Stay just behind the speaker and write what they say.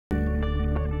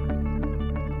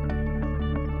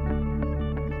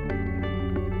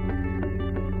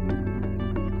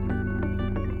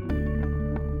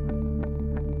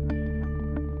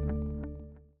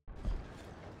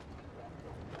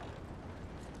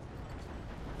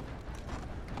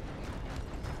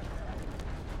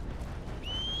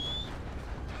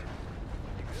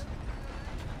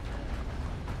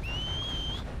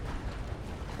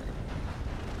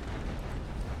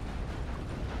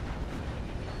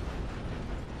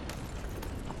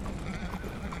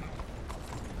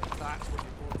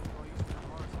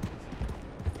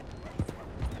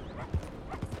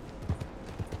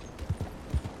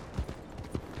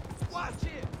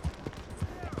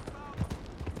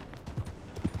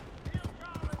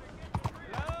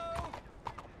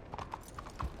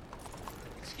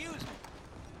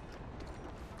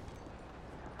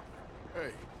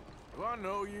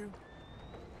know you.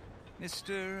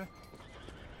 Mr.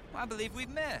 I believe we've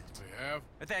met. We have?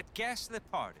 At that ghastly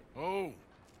party. Oh,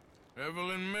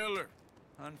 Evelyn Miller.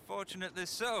 Unfortunately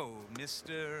so,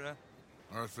 Mr.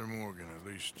 Arthur Morgan, at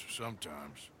least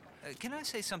sometimes. Can I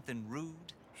say something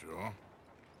rude? Sure.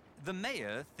 The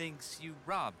mayor thinks you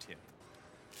robbed him.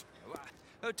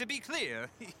 To be clear,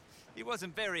 he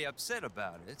wasn't very upset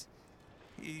about it.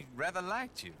 He rather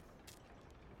liked you.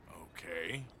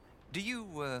 Okay. Do you,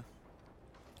 well,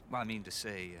 I mean to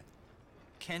say,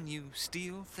 can you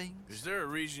steal things? Is there a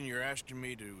reason you're asking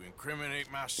me to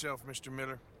incriminate myself, Mr.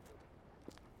 Miller?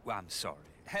 Well, I'm sorry.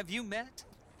 Have you met?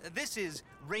 This is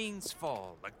Rains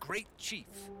Fall, a great chief,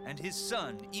 and his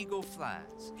son, Eagle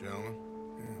Flies. Gentlemen?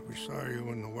 Yeah, we saw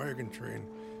you in the wagon train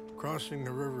crossing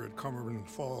the river at Cumberland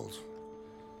Falls.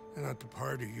 And at the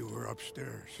party, you were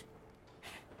upstairs.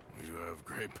 You have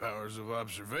great powers of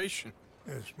observation.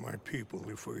 Yes, my people,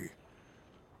 if we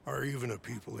are even a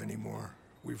people anymore.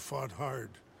 We've fought hard.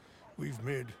 We've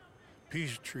made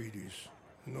peace treaties,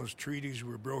 and those treaties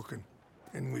were broken.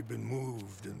 And we've been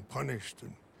moved and punished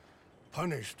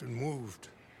and moved.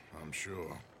 I'm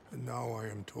sure. And now I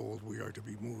am told we are to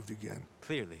be moved again.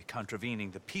 Clearly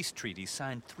contravening the peace treaty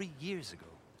signed 3 years ago.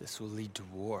 This will lead to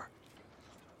war.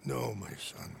 No, my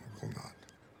son, will not.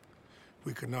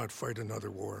 We cannot fight another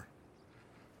war.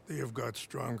 They have got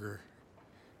stronger,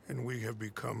 and we have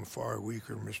become far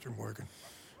weaker, Mr. Morgan.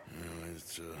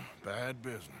 It's a bad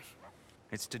business.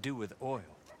 It's to do with oil.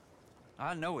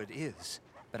 I know it is,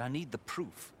 but I need the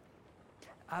proof.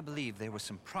 I believe there were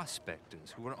some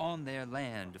prospectors who were on their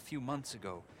land a few months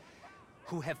ago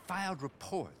who have filed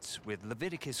reports with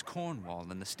Leviticus Cornwall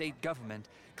and the state government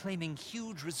claiming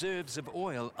huge reserves of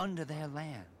oil under their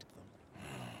land.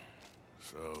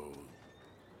 So,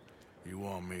 you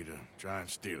want me to try and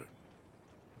steal it?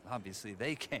 Obviously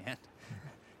they can't.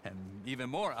 And even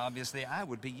more obviously, I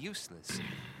would be useless.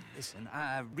 Listen,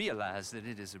 I realize that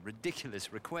it is a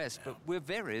ridiculous request, but we're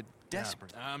very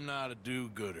desperate. Now, I'm not a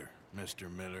do-gooder, Mr.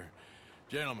 Miller.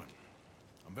 Gentlemen,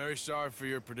 I'm very sorry for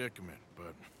your predicament,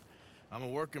 but I'm a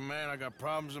working man. I got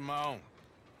problems of my own.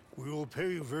 We will pay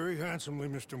you very handsomely,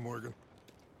 Mr. Morgan.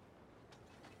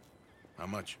 How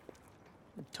much?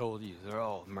 I told you, they're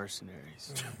all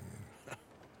mercenaries.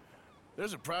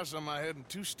 There's a price on my head in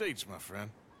 2 states, my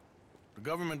friend. The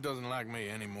government doesn't like me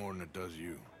any more than it does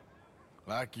you.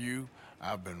 Like you,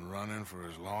 I've been running for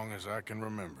as long as I can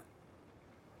remember.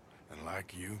 And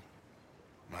like you,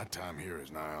 my time here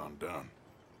is nigh on done.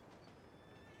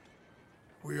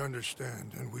 We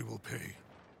understand, and we will pay.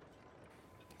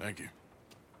 Thank you.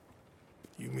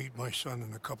 You meet my son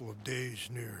in a couple of days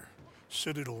near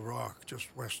Citadel Rock,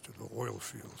 just west of the oil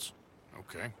fields.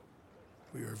 Okay.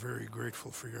 We are very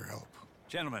grateful for your help.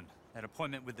 Gentlemen, that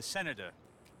appointment with the senator.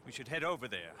 We should head over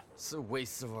there. It's a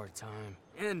waste of our time.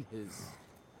 And his.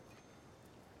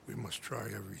 We must try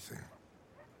everything.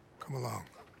 Come along.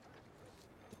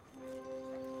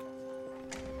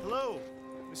 Hello,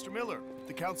 Mr. Miller.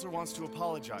 The counselor wants to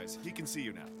apologize. He can see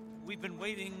you now. We've been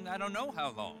waiting I don't know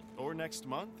how long. Or next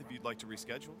month, if you'd like to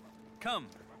reschedule. Come.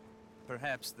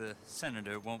 Perhaps the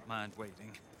senator won't mind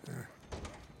waiting.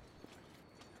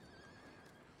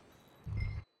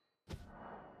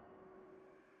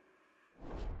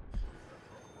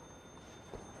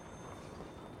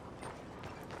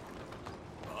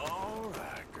 All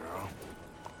right, girl.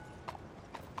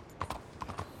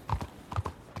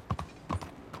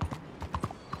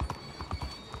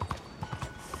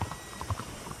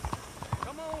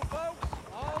 Come on, folks,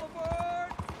 all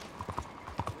aboard!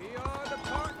 We are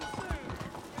departing soon.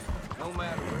 No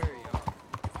matter where you are.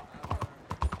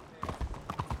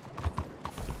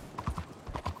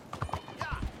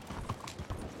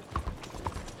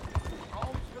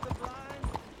 Homes for the blind.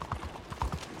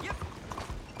 Yep.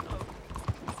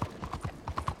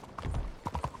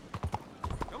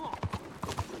 Come on.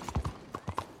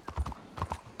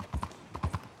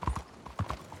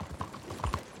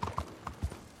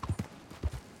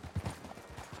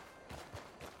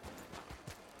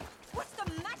 What's the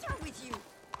matter with you?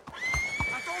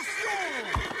 Attention!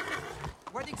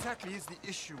 What exactly is the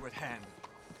issue at hand?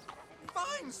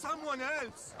 Find someone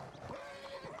else!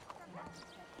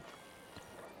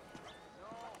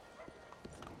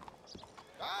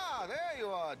 Ah, there you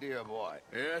are, dear boy.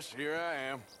 Yes, here I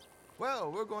am.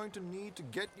 Well, we're going to need to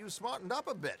get you smartened up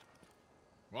a bit.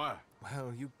 Why?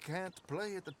 Well, you can't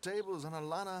play at the tables on a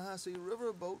Lannahechee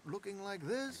riverboat looking like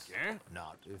this. Can't?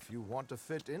 Not if you want to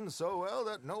fit in so well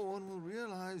that no one will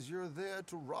realize you're there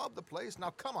to rob the place.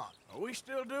 Now, come on. Are we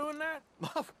still doing that?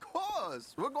 Of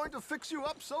course. We're going to fix you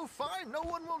up so fine, no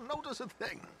one will notice a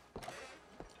thing.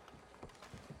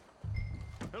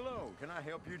 Hello, can I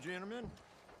help you, gentlemen?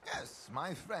 Yes,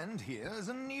 my friend here is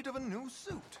in need of a new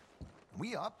suit.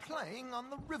 We are playing on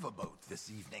the riverboat this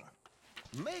evening.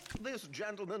 Make this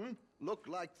gentleman look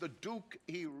like the Duke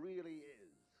he really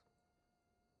is.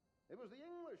 It was the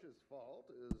English's fault,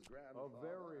 his grandfather... A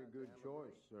very good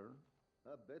choice, sir.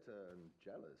 A bitter and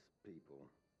jealous people.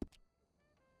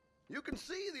 You can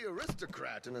see the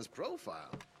aristocrat in his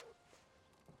profile.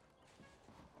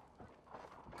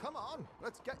 Come on,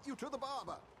 let's get you to the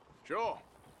barber. Sure.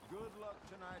 Good luck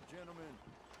tonight, gentlemen.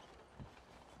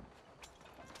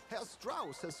 Herr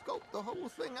Strauss has scoped the whole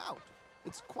thing out.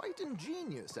 It's quite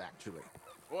ingenious, actually.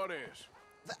 What is?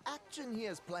 The action he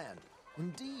has planned.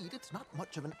 Indeed, it's not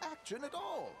much of an action at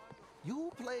all.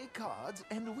 You play cards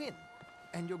and win.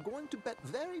 And you're going to bet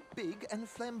very big and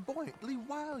flamboyantly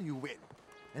while you win.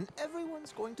 And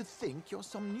everyone's going to think you're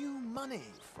some new money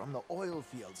from the oil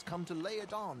fields come to lay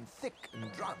it on thick and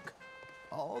drunk.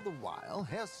 All the while,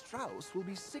 Herr Strauss will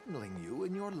be signaling you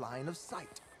in your line of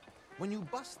sight. When you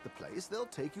bust the place, they'll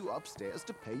take you upstairs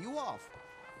to pay you off.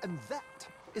 And that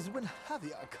is when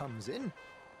Javier comes in,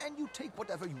 and you take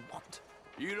whatever you want.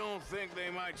 You don't think they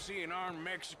might see an armed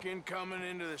Mexican coming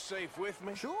into the safe with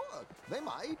me? Sure, they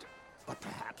might, but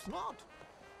perhaps not.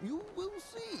 You will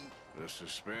see. The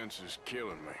suspense is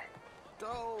killing me.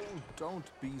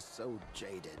 Don't be so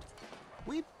jaded.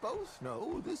 We both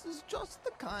know this is just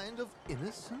the kind of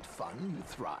innocent fun you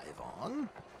thrive on.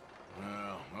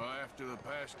 Well, after the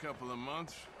past couple of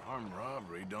months, armed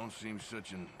robbery don't seem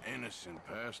such an innocent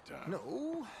pastime.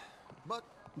 No, but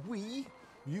we,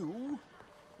 you,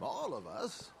 all of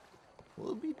us,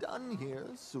 will be done here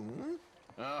soon.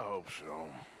 I hope so.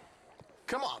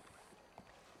 Come on.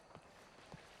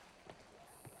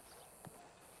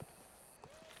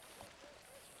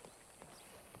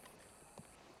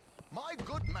 My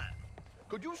good man,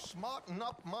 could you smarten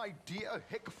up my dear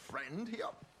hick friend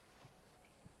here?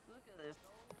 Look at this.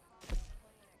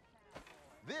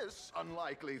 This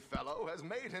unlikely fellow has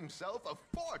made himself a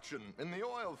fortune in the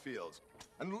oil fields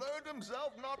and learned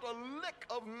himself not a lick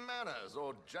of manners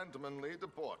or gentlemanly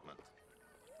deportment.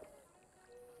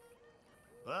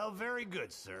 Well, very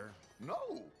good, sir.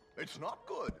 No, it's not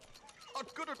good.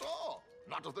 Not good at all.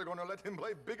 Not if they're going to let him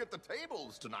play big at the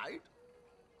tables tonight.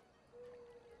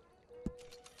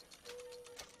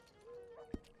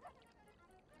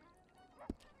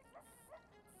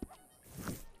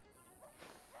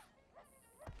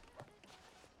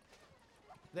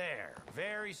 There,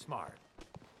 very smart.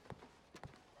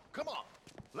 Come on,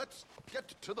 let's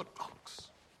get to the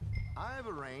docks. I've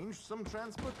arranged some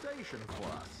transportation for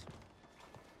us.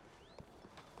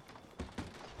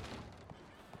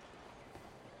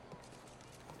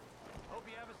 Hope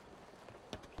you have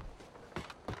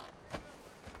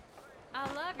a...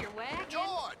 I love your wagon.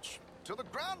 George, to the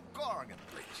Grand Corrigan,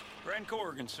 please. Grand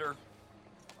Corrigan, sir.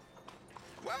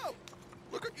 Well,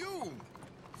 look at you.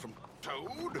 From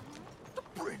Toad to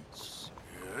Prince.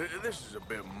 Yeah, this is a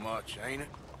bit much, ain't it?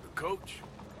 The coach?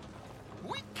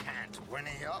 We can't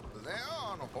whinny up there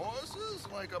on horses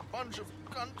like a bunch of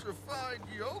countrified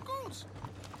yokels.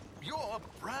 You're a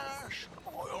brash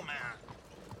oil man.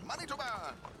 Money to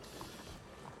burn.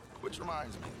 Which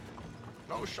reminds me,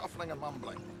 no shuffling and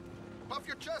mumbling. Puff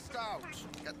your chest out.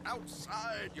 Get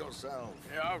outside yourself.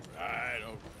 Yeah, all right.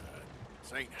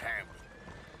 This ain't Hamlet.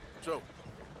 So,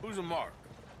 who's a mark?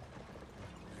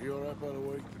 Is he all right, by the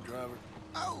way, the driver?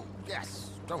 Oh,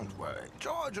 yes, don't worry.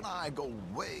 George and I go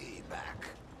way back.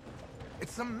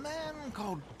 It's a man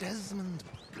called Desmond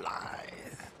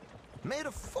Blythe. Made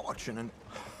a fortune in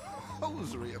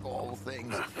hosiery of all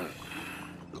things.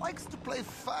 Likes to play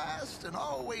fast and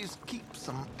always keep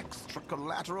some extra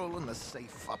collateral in the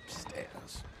safe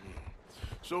upstairs.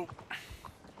 So,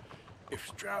 if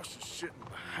Strauss is sitting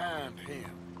behind him,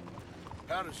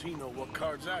 how does he know what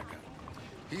cards I got?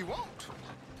 He won't.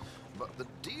 But the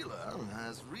dealer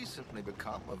has recently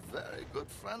become a very good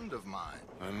friend of mine.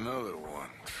 Another one.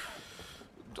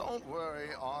 Don't worry,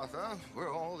 Arthur.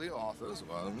 We're all the authors of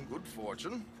our own good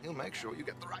fortune. He'll make sure you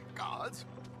get the right cards.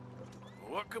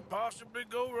 What could possibly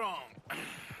go wrong?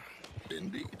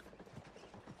 Indeed.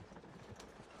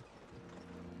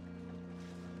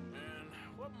 And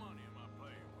what money am I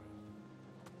playing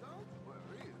with? Don't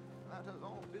worry. That has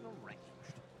all been arranged.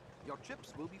 Your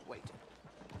chips will be waiting.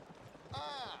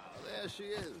 Ah, there she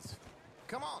is.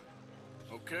 Come on.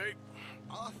 Okay.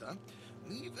 Arthur,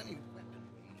 leave any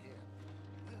weaponry here.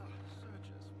 They'll search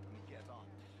us when we get on.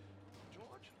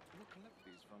 George, we'll collect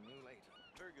these from you later.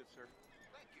 Very good, sir.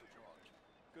 Thank you, George.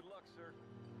 Good luck, sir.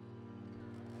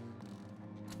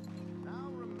 Now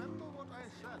remember what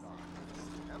I said, Arthur.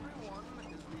 Everyone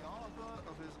is the author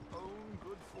of his own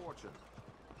good fortune.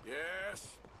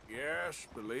 Yes,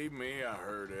 believe me, I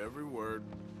heard every word.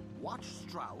 Watch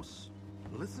Strauss,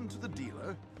 listen to the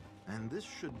dealer, and this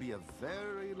should be a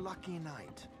very lucky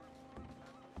night.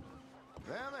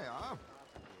 There they are.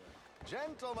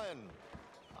 Gentlemen,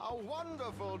 how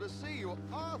wonderful to see you.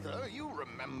 Arthur, you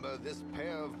remember this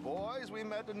pair of boys we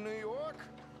met in New York?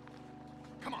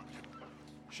 Come on.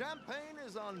 Champagne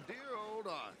is on dear old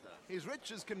Arthur. He's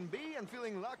rich as can be and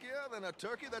feeling luckier than a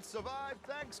turkey that survived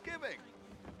Thanksgiving.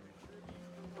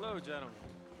 Hello, gentlemen.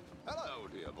 Hello,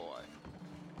 dear boy.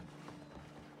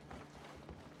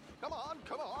 Come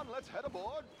on, let's head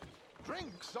aboard.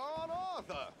 Drinks on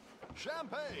Arthur.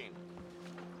 Champagne.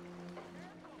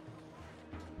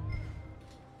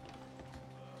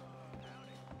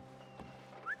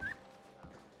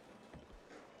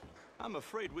 I'm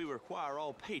afraid we require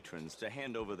all patrons to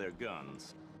hand over their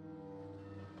guns.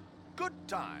 Good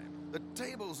time. The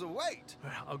tables await.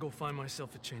 I'll go find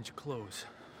myself a change of clothes.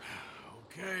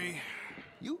 Okay.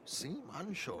 You seem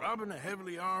unsure. Robbing a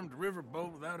heavily armed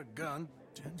riverboat without a gun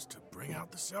tends to bring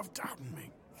out the self-doubt in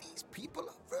me. These people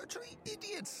are virtually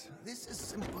idiots. This is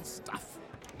simple stuff.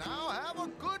 Now have a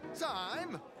good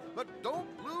time, but don't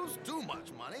lose too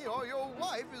much money or your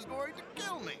wife is going to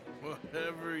kill me.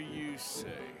 Whatever you say.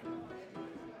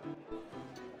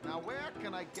 Now where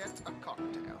can I get a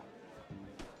cocktail?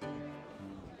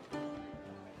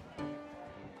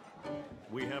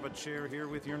 We have a chair here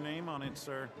with your name on it,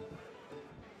 sir.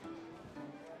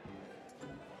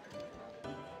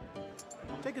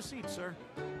 Take a seat, sir.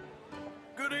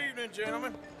 Good evening,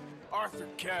 gentlemen. Arthur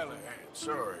Callahan.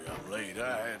 Sorry I'm late.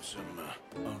 I had some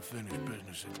unfinished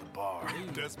business at the bar.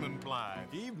 Desmond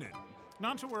Blythe. Evening.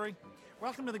 Not to worry.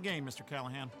 Welcome to the game, Mr.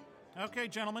 Callahan. Okay,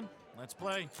 gentlemen, let's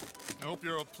play. I hope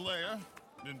you're a player.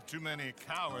 Been too many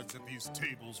cowards at these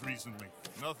tables recently.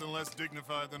 Nothing less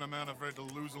dignified than a man afraid to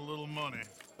lose a little money.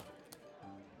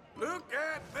 Look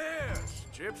at this!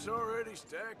 Chips already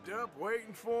stacked up,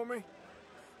 waiting for me.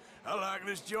 I like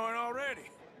this joint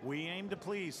already. We aim to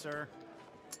please, sir.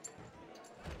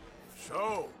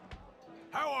 So,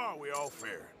 how are we all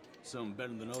faring? Some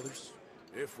better than others.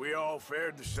 If we all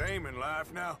fared the same in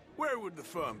life now, where would the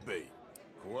fun be?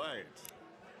 Quiet.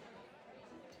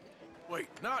 Wait,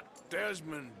 not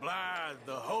Desmond Blythe,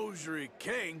 the hosiery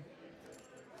king.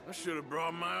 I should have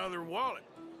brought my other wallet.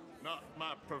 Not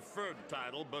my preferred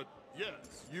title, but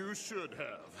yes, you should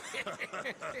have.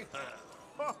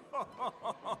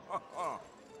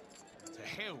 To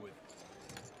hell with it.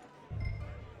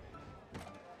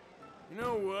 You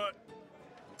know what?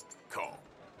 Call.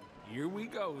 Here we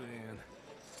go, then.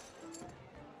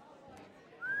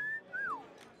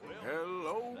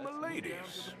 Hello, my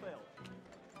ladies.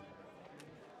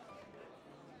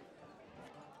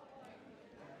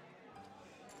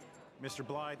 Mr.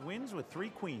 Blythe wins with 3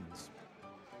 queens.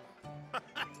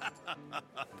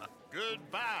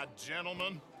 Goodbye,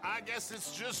 gentlemen. I guess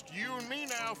it's just you and me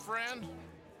now, friend.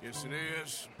 Yes, it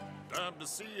is. Time to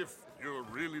see if you're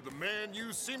really the man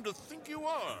you seem to think you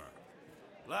are.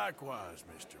 Likewise,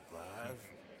 Mr. Blythe.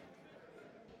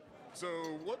 So,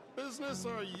 what business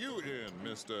are you in,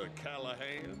 Mr.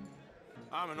 Callahan?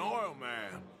 I'm an oil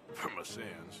man, for my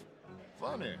sins.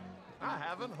 Funny. I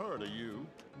haven't heard of you.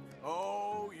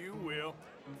 Oh, you will.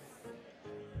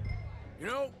 You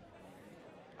know,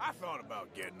 I thought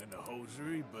about getting into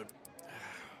hosiery, but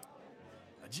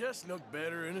I just look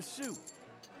better in a suit.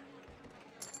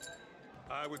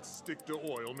 I would stick to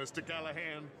oil, Mr.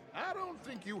 Callahan. I don't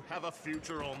think you have a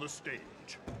future on the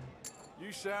stage.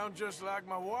 You sound just like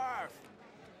my wife.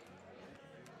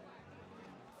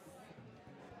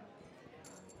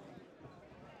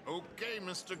 Okay,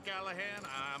 Mr. Callahan,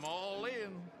 I'm all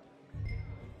in.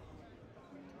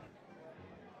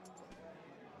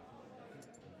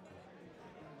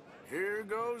 Here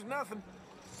goes nothing.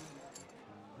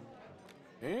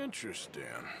 Interesting.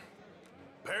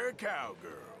 Pair of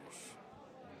cowgirls.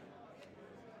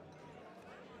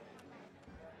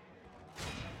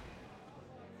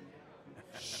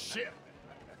 Shit!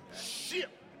 Shit!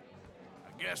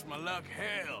 I guess my luck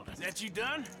held. Is that you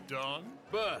done? Done?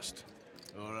 Bust.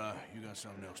 Or, you got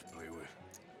something else to play with?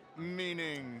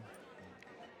 Meaning?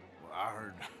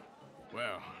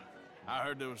 Well, I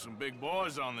heard there was some big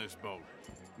boys on this boat.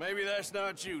 Maybe that's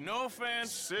not you. No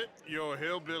offense. Sit your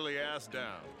hillbilly ass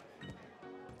down.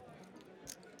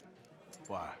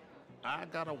 Why? I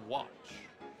got a watch.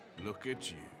 Look at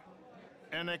you.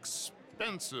 An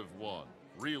expensive one.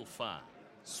 Real fine.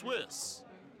 Swiss.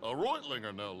 A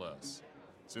Reutlinger, no less.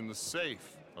 It's in the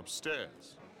safe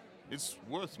upstairs. It's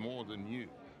worth more than you.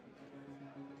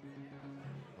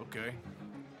 Okay.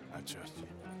 I trust you.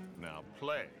 Now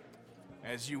play.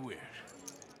 As you wish.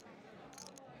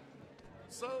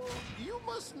 So, you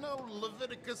must know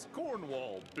Leviticus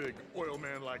Cornwall, big oil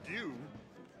man like you.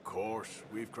 Of course,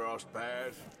 we've crossed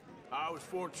paths. I was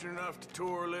fortunate enough to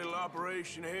tour a little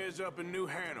operation heads up in New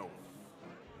Hanover.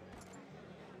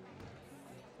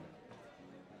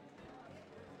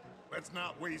 Let's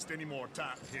not waste any more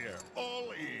time here.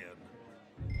 All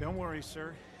in. Don't worry,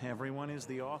 sir. Everyone is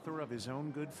the author of his own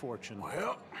good fortune.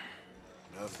 Well,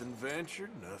 nothing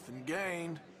ventured, nothing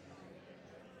gained.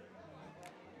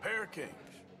 Pair of kings.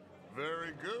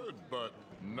 Very good, but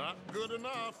not good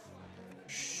enough.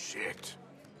 Shit.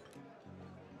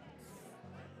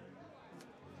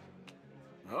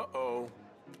 Uh-oh.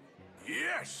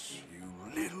 Yes, you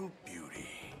little beauty.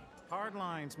 Hard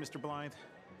lines, Mr. Blythe.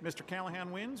 Mr. Callahan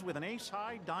wins with an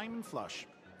ace-high diamond flush.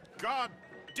 God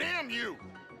damn you!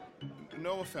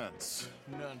 No offense.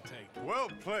 None taken. Well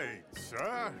played,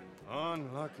 sir.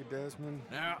 Unlucky, Desmond.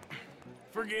 Now,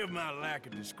 forgive my lack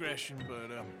of discretion,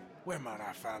 but, where might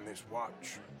I find this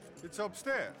watch? It's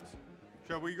upstairs.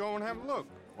 Shall we go and have a look?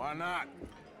 Why not?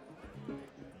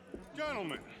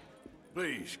 Gentlemen.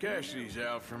 Please, cash these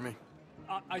out for me.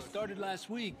 I started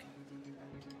last week.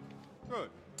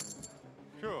 Good.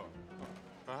 Sure.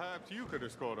 Perhaps you could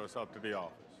escort us up to the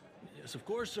office. Yes, of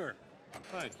course, sir.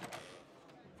 Thank you.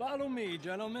 Follow me,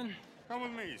 gentlemen. Come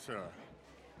with me, sir.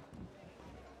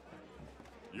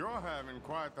 You're having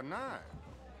quite the night.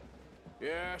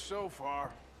 Yeah, so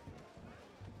far.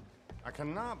 I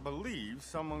cannot believe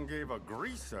someone gave a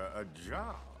greaser a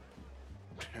job.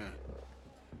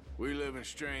 We live in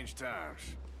strange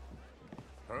times.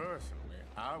 Personally,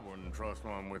 I wouldn't trust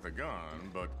one with a gun,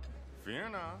 but fear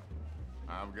not.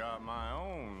 I've got my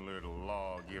own little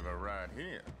lawgiver right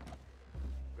here.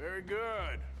 Very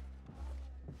good.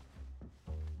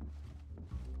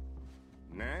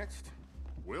 Next,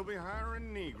 we'll be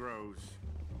hiring Negroes.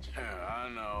 I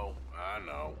know.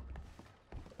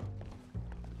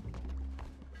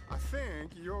 I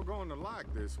think you're going to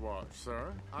like this watch,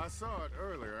 sir. I saw it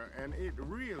earlier, and it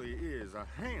really is a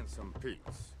handsome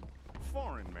piece.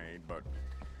 Foreign made, but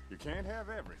you can't have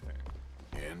everything.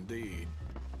 Indeed.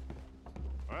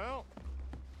 Well,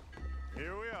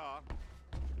 here we are.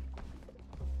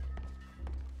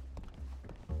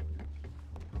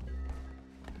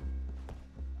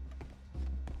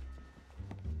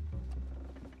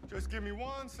 Just give me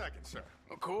 1 second, sir.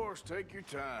 Of course, take your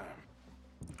time.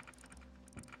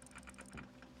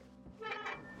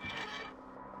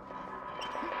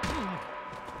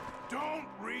 Don't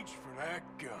reach for that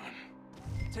gun.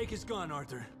 Take his gun,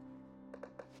 Arthur.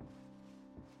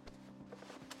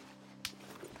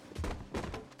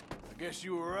 I guess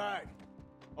you were right.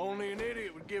 Only an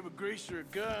idiot would give a greaser a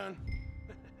gun.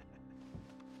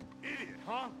 Idiot,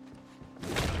 huh?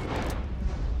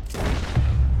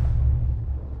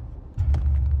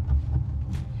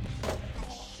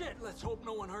 Shit, let's hope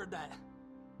no one heard that.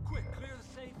 Quick, clear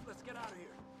the safe, let's get out of here.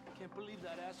 Can't believe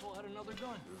that asshole had another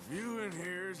gun. The view in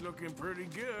here is looking pretty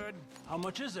good. How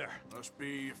much is there? Must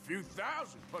be a few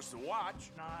thousand, plus the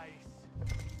watch. Nice.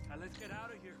 Now let's get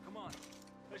out of here, come on.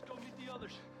 Let's go meet the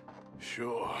others.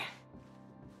 Sure.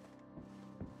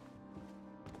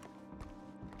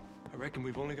 I reckon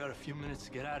we've only got a few minutes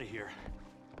to get out of here.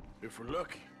 If we're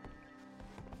lucky.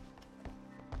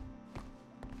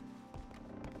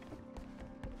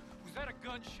 Was that a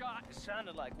gunshot? It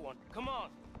sounded like one. Come on.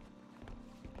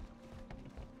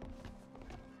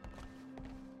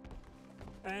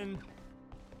 And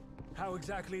how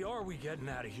exactly are we getting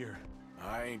out of here?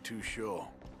 I ain't too sure.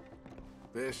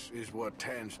 This is what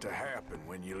tends to happen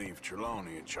when you leave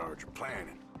Trelawney in charge of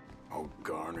planning. Oh,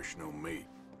 garnish no meat.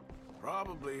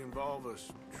 Probably involve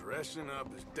us dressing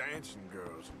up as dancing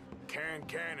girls and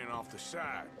canning off the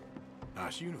side.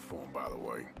 Nice uniform, by the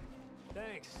way.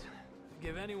 Thanks.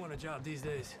 Give anyone a job these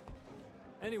days.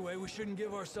 Anyway, we shouldn't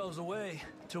give ourselves away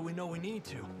till we know we need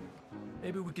to.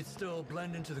 Maybe we could still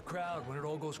blend into the crowd when it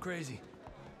all goes crazy.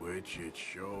 Which it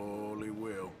surely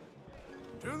will.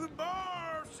 To the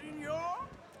bar, senor!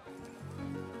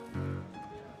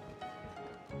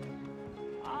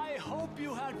 I hope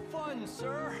you had fun,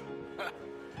 sir.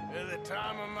 At the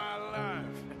time of my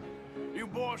life. You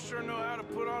boys sure know how to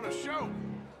put on a show.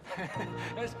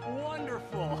 That's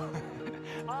wonderful.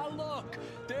 Ah, look,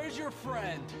 there's your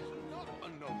friend. Not a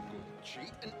no good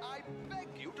cheat, and I beg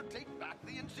you to take back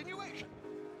the insinuation.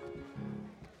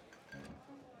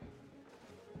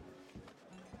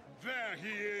 There he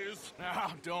is.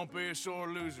 Now, don't be a sore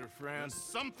loser, friend. There's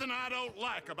something I don't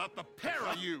like about the pair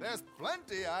of you. There's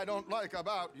plenty I don't like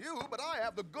about you, but I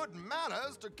have the good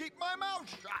manners to keep my mouth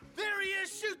shut. There he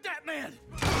is! Shoot that man!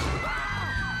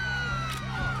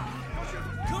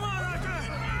 Come on, Arthur!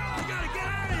 We gotta get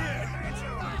out of here!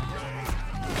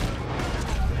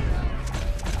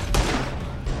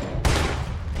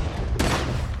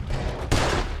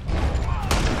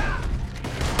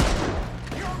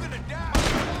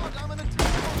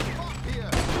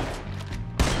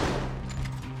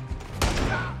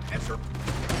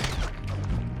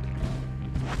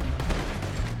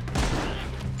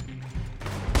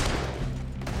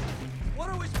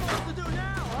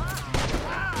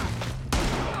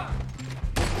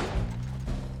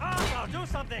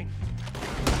 everything!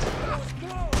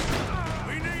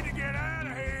 We need to get out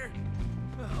of here!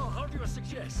 How do you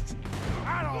suggest?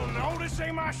 I don't know, this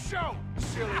ain't my show!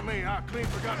 Silly me, I clean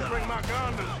forgot to bring my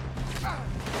gondola.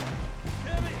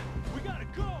 Damn it! We gotta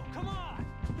go! Come on!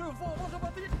 What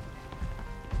about the...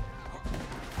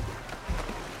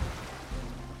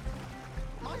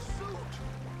 My suit!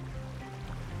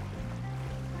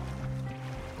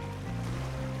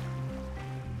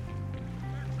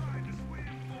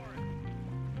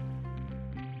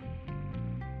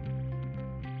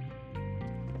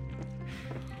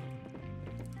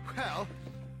 Well,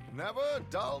 never a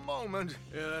dull moment.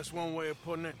 Yeah, that's one way of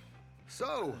putting it.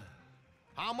 So,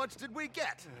 how much did we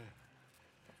get?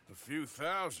 A few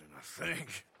thousand, I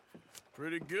think.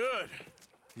 Pretty good.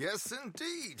 Yes,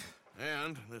 indeed.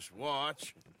 And this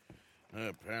watch,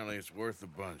 apparently it's worth a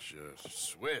bunch.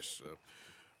 Swiss,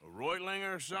 a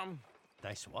Reutlinger or something?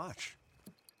 Nice watch.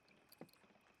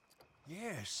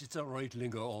 Yes, it's a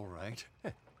Reutlinger, all right.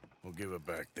 We'll give it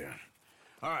back then.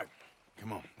 All right,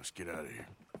 come on, let's get out of here.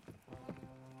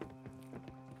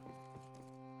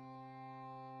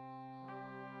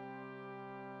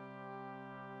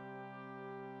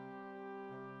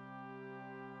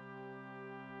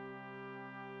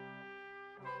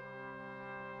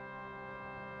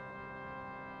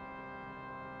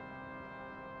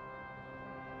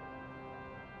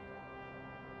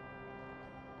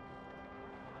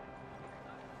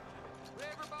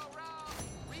 Riverboat Rock!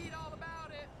 Read all about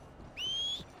it!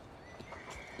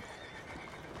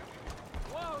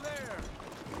 Whoa there!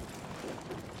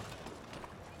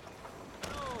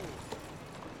 No!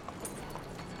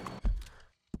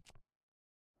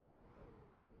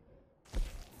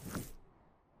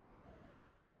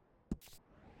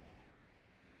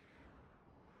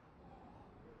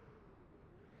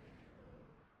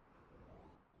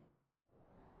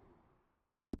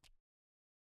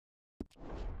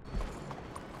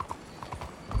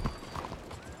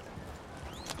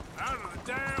 Out of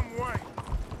the damn way!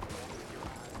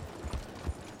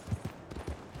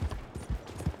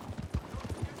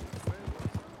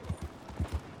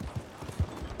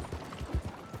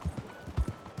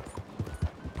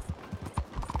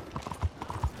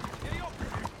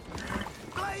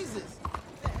 Blazes!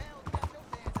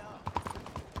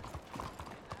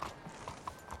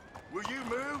 Will you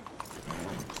move?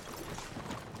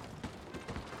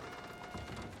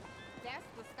 That's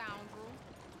the scoundrel.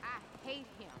 I hate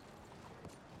him.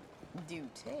 Do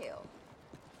tell.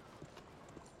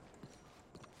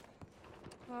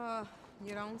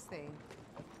 You don't say.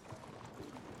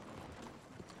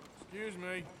 Excuse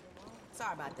me.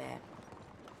 Sorry about that.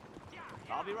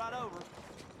 I'll be right over.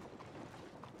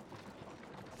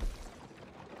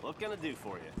 What can I do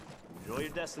for you? Enjoy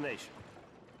your destination.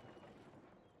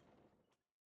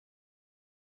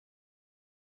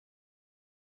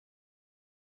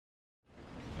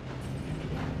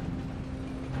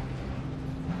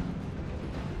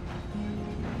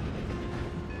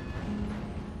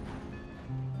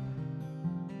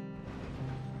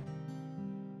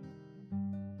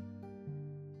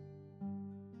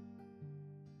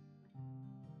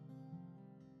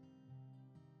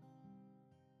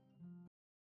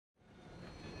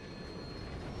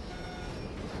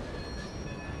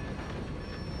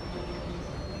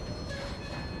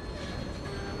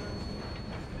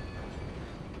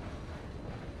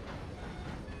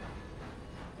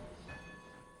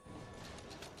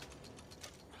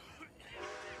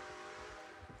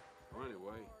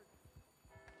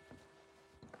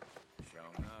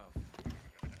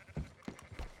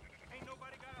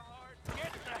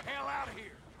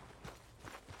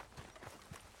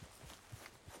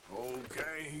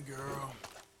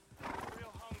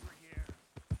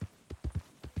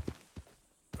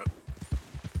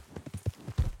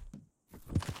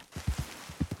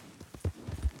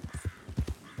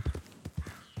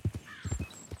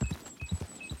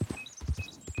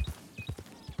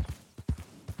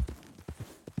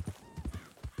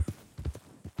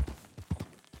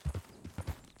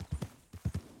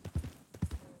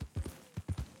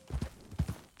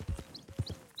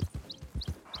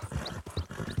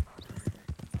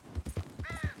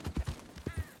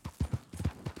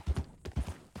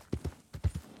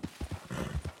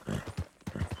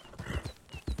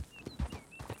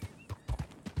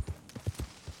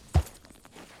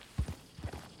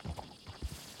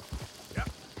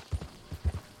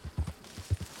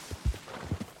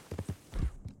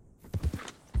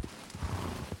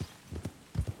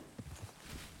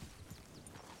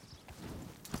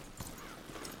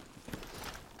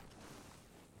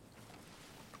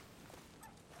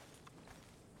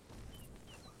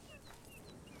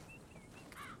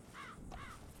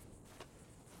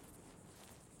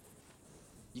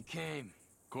 You came.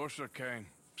 Of course I came.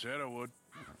 Said I would.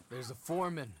 There's a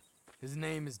foreman. His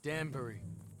name is Danbury.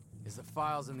 There's the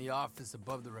files in the office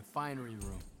above the refinery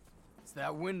room. It's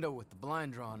that window with the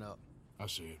blind drawn up. I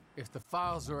see it. If the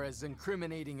files are as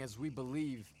incriminating as we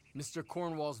believe, Mr.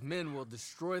 Cornwall's men will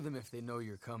destroy them if they know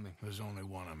you're coming. There's only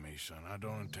one of me, son. I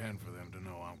don't intend for them to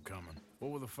know I'm coming. What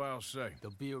will the files say?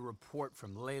 There'll be a report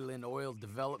from Leyland Oil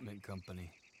Development Company.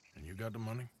 And you got the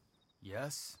money?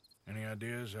 Yes? Any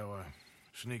ideas how I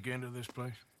sneak into this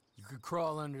place? You could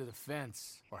crawl under the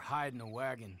fence or hide in a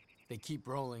wagon. They keep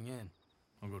rolling in.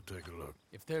 I'll go take a look.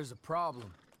 If there's a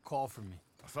problem, call for me.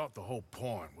 I thought the whole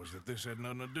point was that this had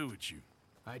nothing to do with you.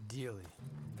 Ideally.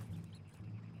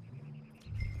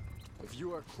 If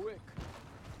you are quick,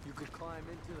 you could climb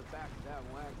into the back of that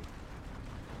wagon.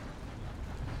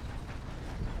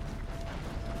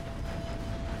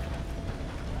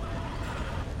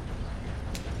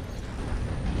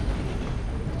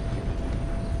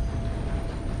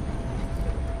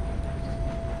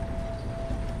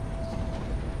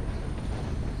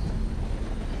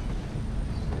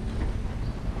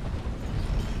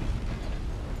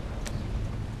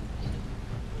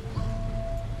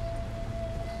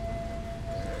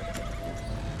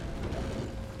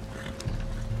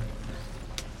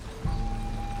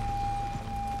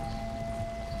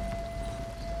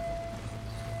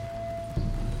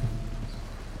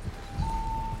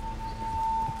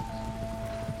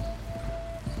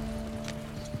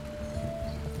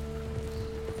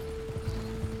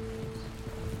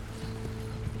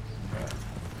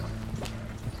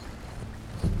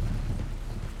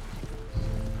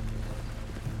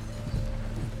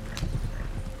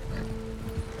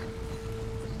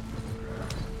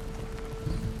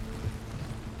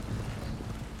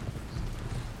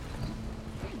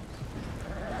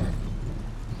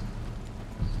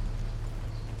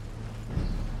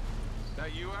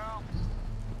 You, Al?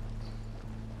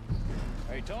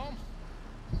 Hey, Tom?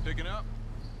 Picking up?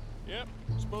 Yep.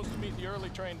 Supposed to meet the early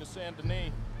train to Saint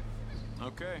Denis.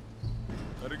 Okay.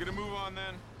 Better get a move on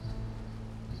then.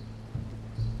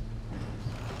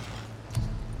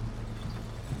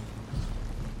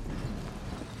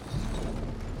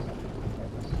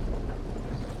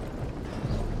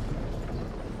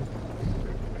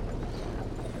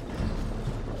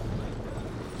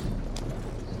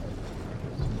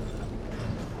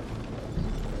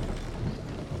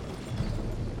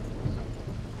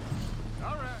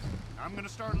 I'm gonna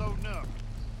start loading up.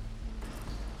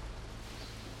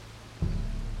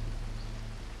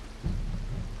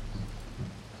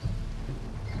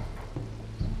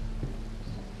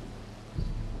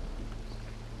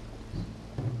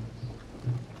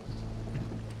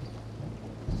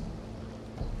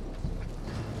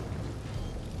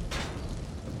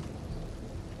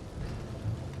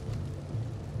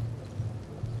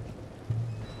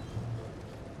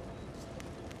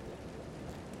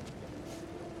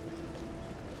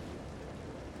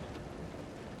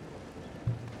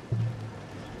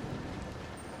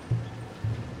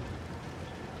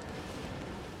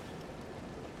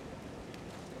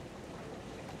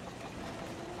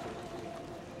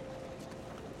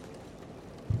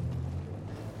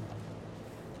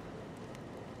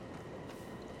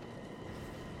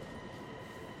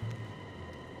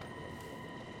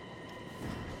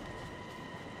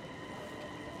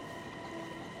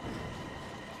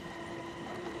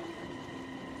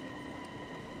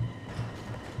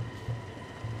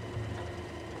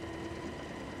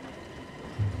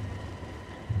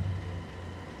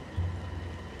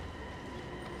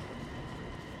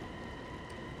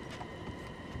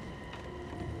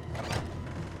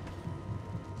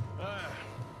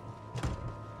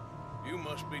 You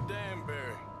must be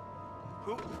Danbury.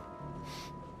 Who?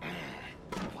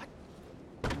 What?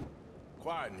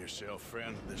 Quieten yourself,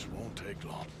 friend. This won't take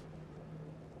long.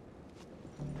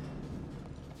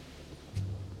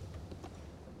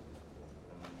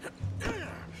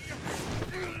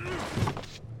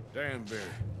 Danbury.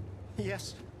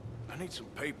 Yes? I need some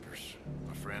papers,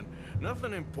 my friend.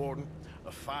 Nothing important.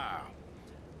 A file.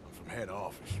 I'm from head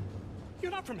office.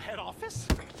 You're not from head office?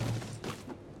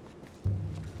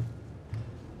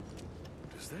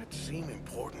 Does that seem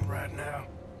important right now?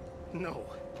 No.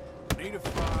 Need a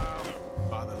file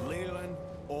by the Leyland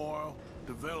Oil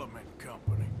Development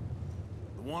Company.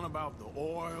 The one about the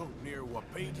oil near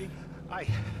Wapiti? I...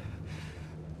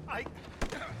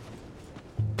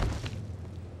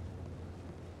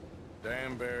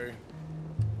 Danbury,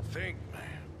 think, man.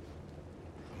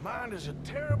 A mind is a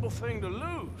terrible thing to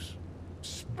lose.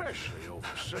 Especially over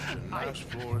such a nice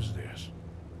floor as this.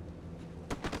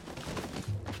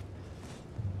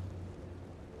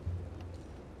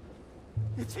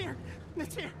 It's here.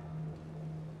 It's here.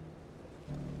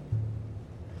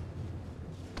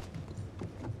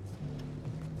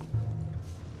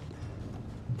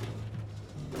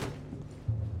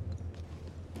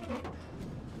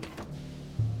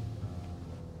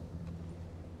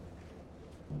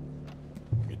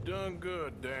 done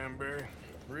good, Danbury.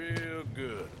 Real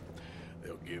good.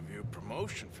 They'll give you a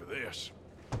promotion for this.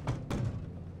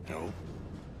 No,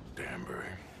 Danbury.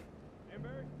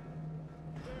 Danbury?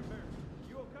 Danbury,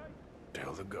 you okay?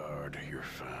 Tell the guard you're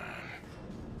fine.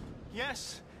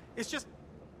 Yes, it's just...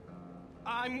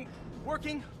 I'm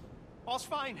working. All's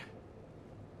fine.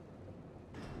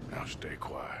 Now stay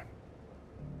quiet.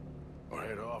 Or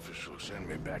head office will send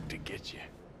me back to get you.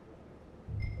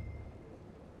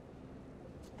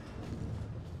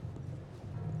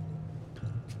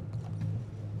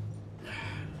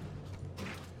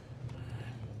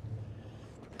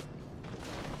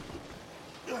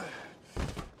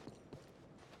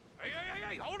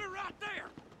 Hey, hold it right there!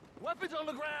 Weapons on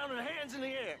the ground and hands in the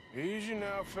air. Easy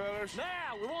now, fellas.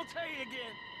 Now, we won't tell you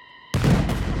again.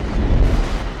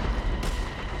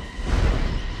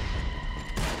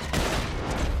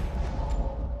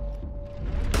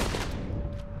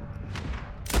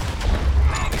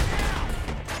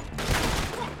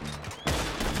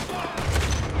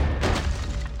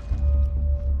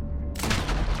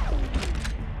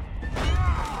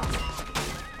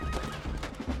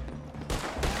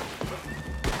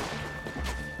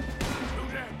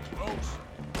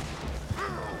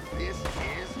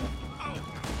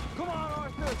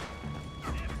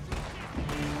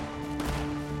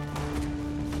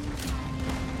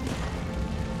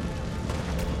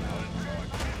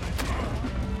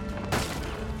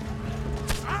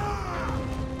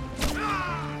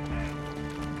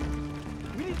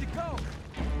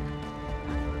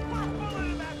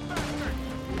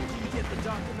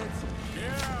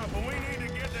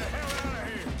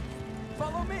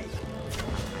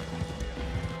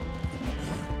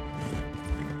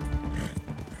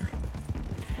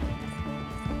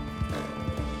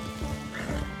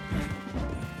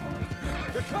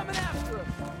 Coming after us!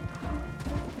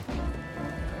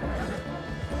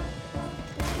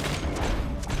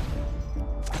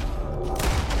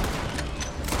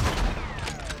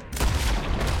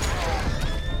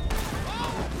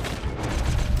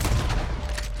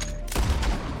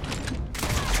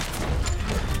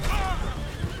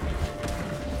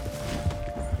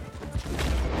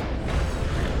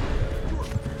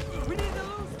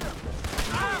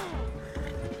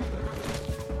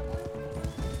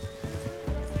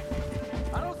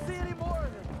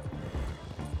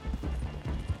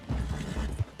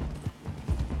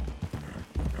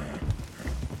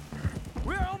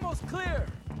 Clear!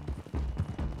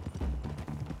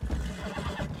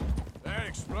 That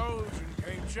explosion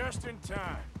came just in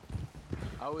time.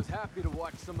 I was happy to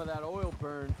watch some of that oil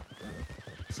burn.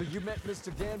 So you met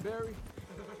Mr. Danbury?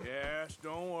 Yes,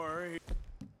 don't worry.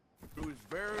 He was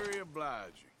very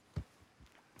obliging.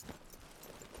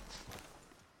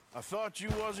 I thought you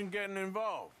wasn't getting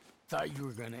involved. Thought you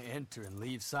were gonna enter and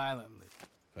leave silently.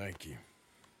 Thank you.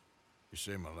 You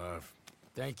saved my life.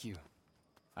 Thank you.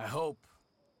 I hope.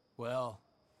 Well,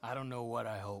 I don't know what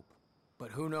I hope, but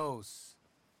who knows?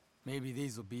 Maybe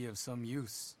these will be of some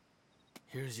use.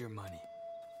 Here's your money.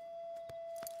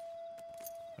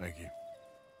 Thank you.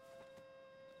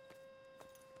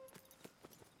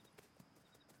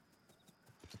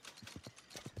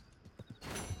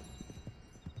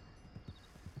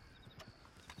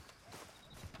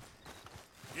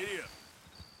 Giddy up.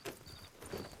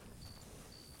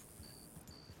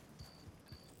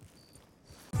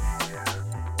 Yeah.